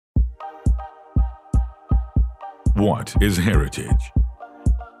What is heritage?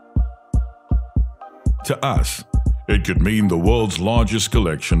 To us, it could mean the world's largest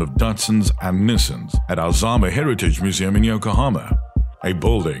collection of Datsuns and Nissans at our Nissan Heritage Museum in Yokohama, a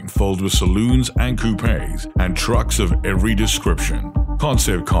building filled with saloons and coupes and trucks of every description,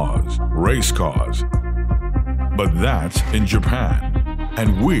 concept cars, race cars. But that's in Japan,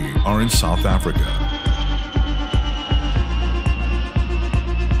 and we are in South Africa.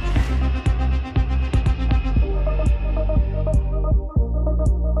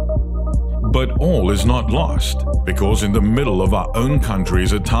 But all is not lost, because in the middle of our own country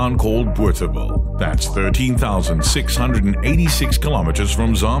is a town called Bothaville. That's 13,686 kilometers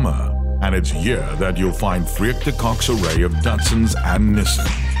from Zama. And it's here that you'll find Freek de Kock's array of Datsuns and Nissans.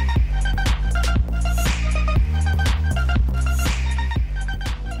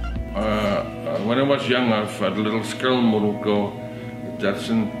 When I was young, I had a little scale model car,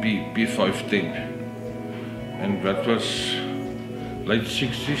 Datsun P510. And that was late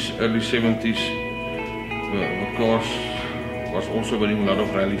 60s, early 70s. The cars was also winning a lot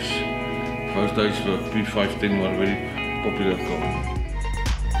of rallies. Those days the P510 were a very popular car.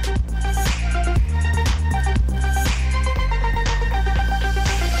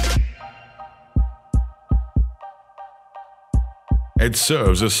 It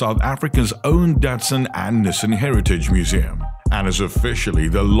serves as South Africa's own Datsun and Nissan Heritage Museum and is officially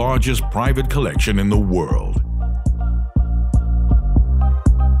the largest private collection in the world.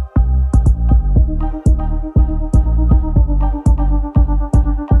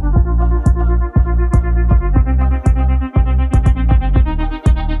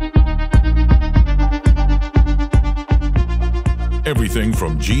 Everything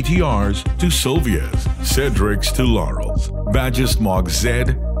from GT-Rs to Sylvias, Cedrics to Laurels, badges marked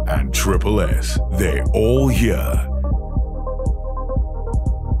Z and Triple S. They're all here.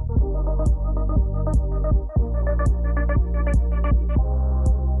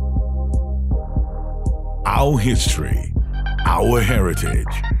 Our history, our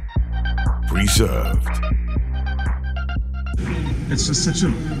heritage, preserved. It's just such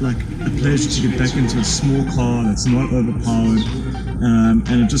a pleasure to get back into a small car that's not overpowered, and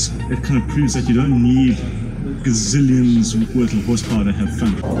it kind of proves that you don't need gazillions worth of horsepower to have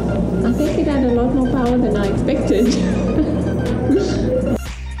fun. I think it had a lot more power than I expected.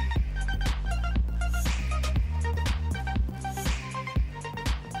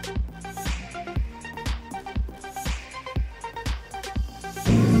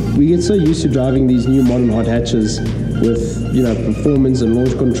 We get so used to driving these new modern hot hatches with, performance and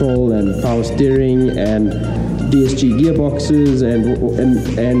launch control and power steering and DSG gearboxes and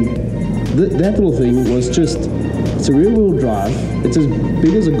that little thing was it's a rear-wheel drive. It's as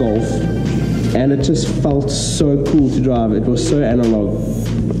big as a Golf, and it just felt so cool to drive. It was so analog.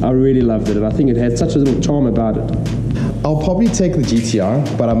 I really loved it, and I think it had such a little charm about it. I'll probably take the GT-R,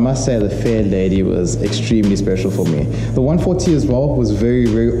 but I must say the Fair Lady was extremely special for me. The 140 as well was very,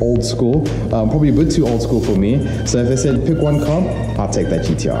 very old school, probably a bit too old school for me. So if they said pick one car, I'll take that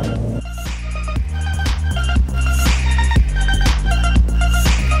GT-R.